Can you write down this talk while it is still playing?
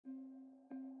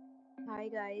Hi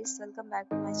guys, welcome back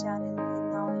to my channel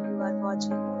and now you are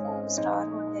watching a 4-star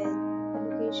hotel. The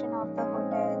location of the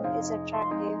hotel is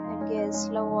attractive and guests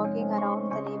love walking around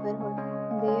the neighborhood.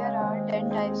 There are 10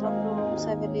 types of rooms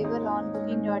available on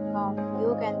booking.com.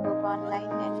 You can book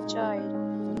online and enjoy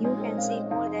it. You can see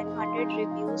more than 100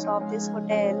 reviews of this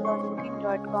hotel on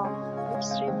booking.com.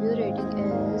 Its review rating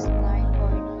is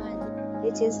 9.1,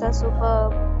 which is the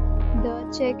superb.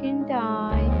 The check-in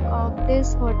time of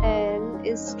this hotel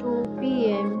is 2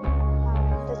 p.m.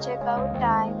 and the checkout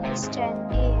time is 10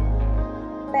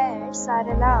 a.m. Pets are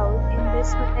allowed in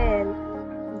this hotel.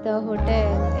 The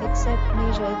hotel accepts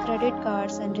major credit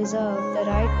cards and reserves the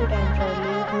right to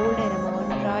temporarily hold an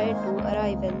amount prior to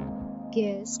arrival.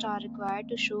 Guests are required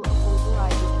to show a photo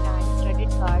ID and credit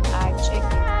card at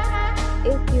check-in.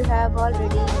 If you have already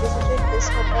visited this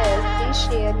hotel, please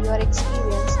share your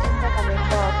experience in the comment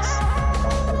box.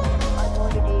 For more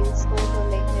details, go to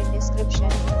link in description.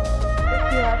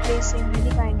 If you are facing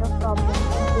any kind of problem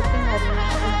in booking a room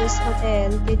in this hotel,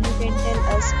 then you can tell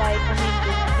us by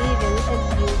commenting. We will help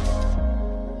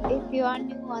you. If you are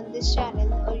new on this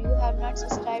channel or you have not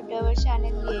subscribed our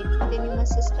channel yet, then you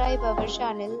must subscribe our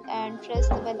channel and press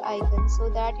the bell icon so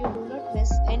that you do not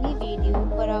miss any video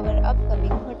for our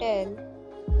upcoming hotel.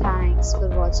 Thanks for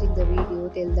watching the video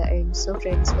till the end. So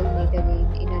friends, will meet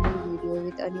again in a new video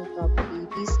with a new property.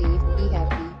 Be safe, be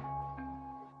happy.